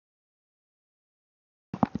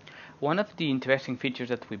one of the interesting features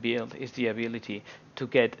that we built is the ability to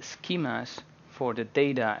get schemas for the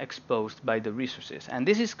data exposed by the resources. And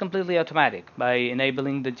this is completely automatic. By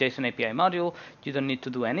enabling the JSON API module, you don't need to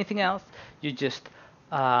do anything else. You just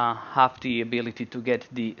have the ability to get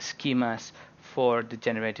the schemas for the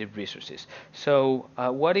generated resources. So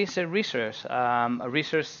what is a resource? A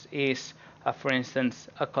resource is, for instance,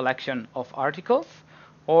 a collection of articles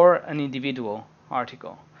or an individual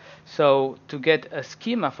article. So to get a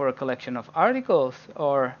schema for a collection of articles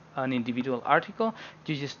or an individual article,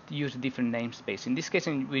 you just use a different namespace. In this case,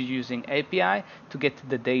 we're using API to get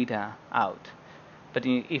the data out. But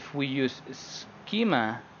if we use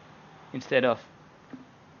schema instead of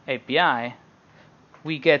API,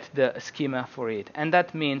 we get the schema for it. And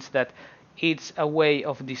that means that it's a way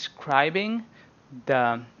of describing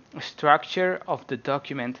the structure of the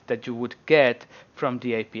document that you would get from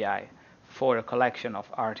the API for a collection of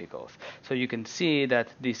articles. So you can see that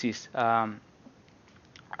this is an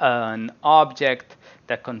object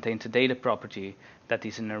that contains a data property that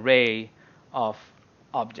is an array of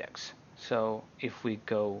objects. So if we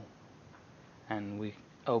go and we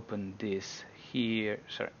open this here,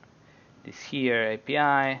 this here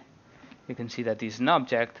API, you can see that this is an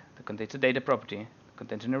object that contains a data property, that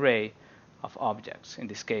contains an array of objects. In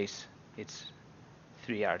this case, it's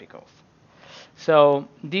 3 articles. So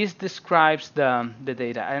this describes the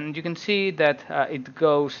data, and you can see that it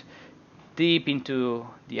goes deep into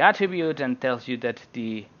the attribute and tells you that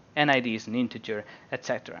the NID is an integer,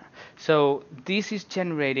 etc. So this is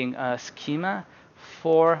generating a schema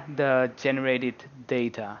for the generated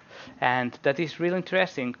data, and that is really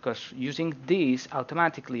interesting because using this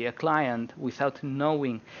automatically, a client, without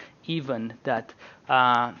knowing even that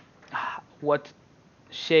what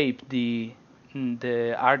shape the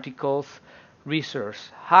article's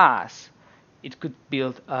resource has, it could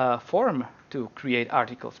build a form to create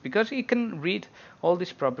articles because it can read all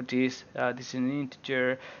these properties. This is an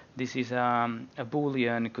integer, this is a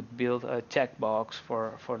boolean. It could build a checkbox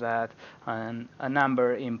for that, and a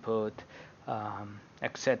number input,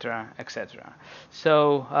 etc., etc.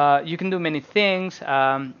 So you can do many things.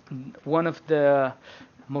 One of the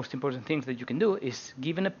most important things that you can do is,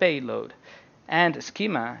 given a payload and a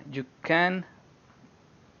schema, you can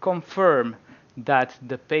confirm that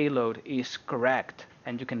the payload is correct,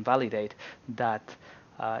 and you can validate that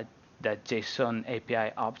that JSON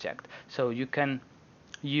API object. So you can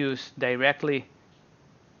use directly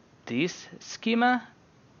this schema,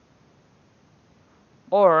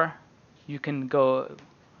 or you can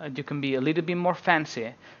be a little bit more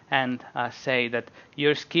fancy and say that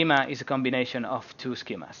your schema is a combination of 2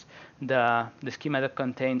 schemas. The schema that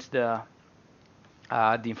contains the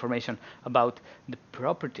information about the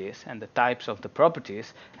properties and the types of the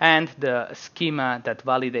properties, and the schema that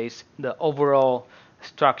validates the overall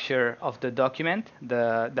structure of the document,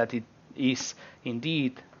 that it is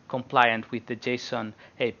indeed compliant with the JSON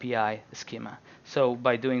API schema. So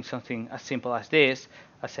by doing something as simple as this,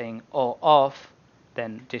 as saying O of,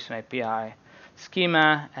 then JSON API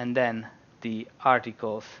schema, and then the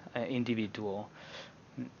articles individual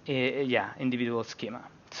schema.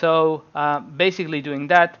 So basically doing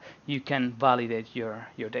that, you can validate your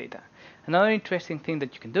data. Another interesting thing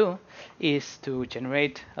that you can do is to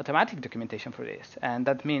generate automatic documentation for this. And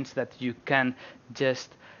that means that you can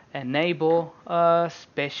just enable a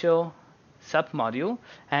special submodule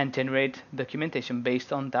and generate documentation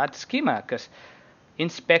based on that schema, because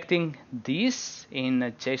inspecting this in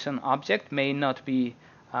a JSON object may not be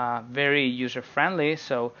very user-friendly.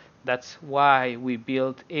 So that's why we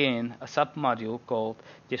built in a submodule called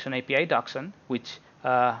JSON API Doxon, which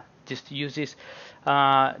just uses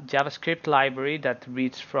JavaScript library that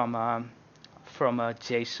reads from a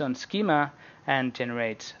JSON schema and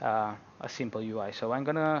generates a simple UI. So I'm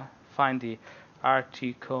gonna find the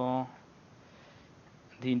article,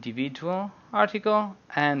 the individual article,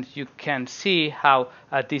 and you can see how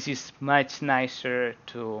this is much nicer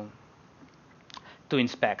to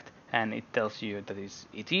inspect. And it tells you that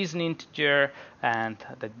it is an integer, and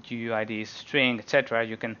that UUID is string, etc.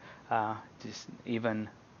 You can just even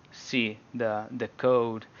see the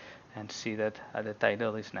code and see that the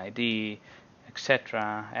title is an ID,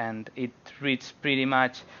 etc. And it reads pretty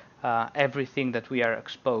much everything that we are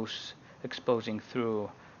exposing through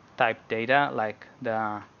typed data, like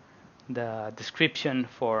the description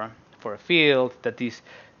for a field, that this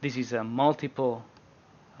is a multiple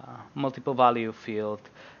value field.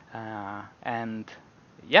 And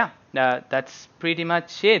yeah, that's pretty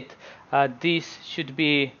much it. This should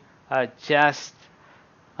be just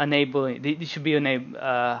enabling. It should be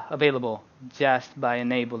available just by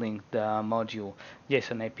enabling the module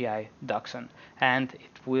JSON API doxon, and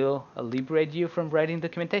it will liberate you from writing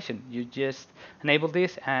documentation. You just enable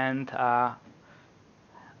this and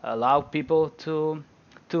allow people to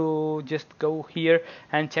just go here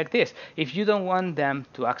and check this. If you don't want them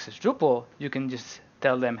to access Drupal, you can just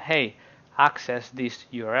tell them, hey, access this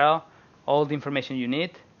URL. All the information you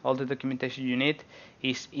need, all the documentation you need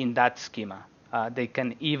is in that schema. They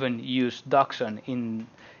can even use doxon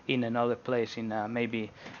in another place, in maybe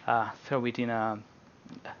throw it in a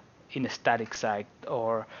static site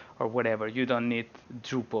or whatever. You don't need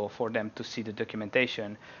Drupal for them to see the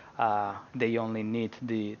documentation. They only need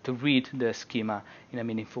to read the schema in a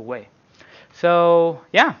meaningful way. So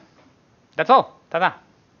yeah, that's all. Ta-da.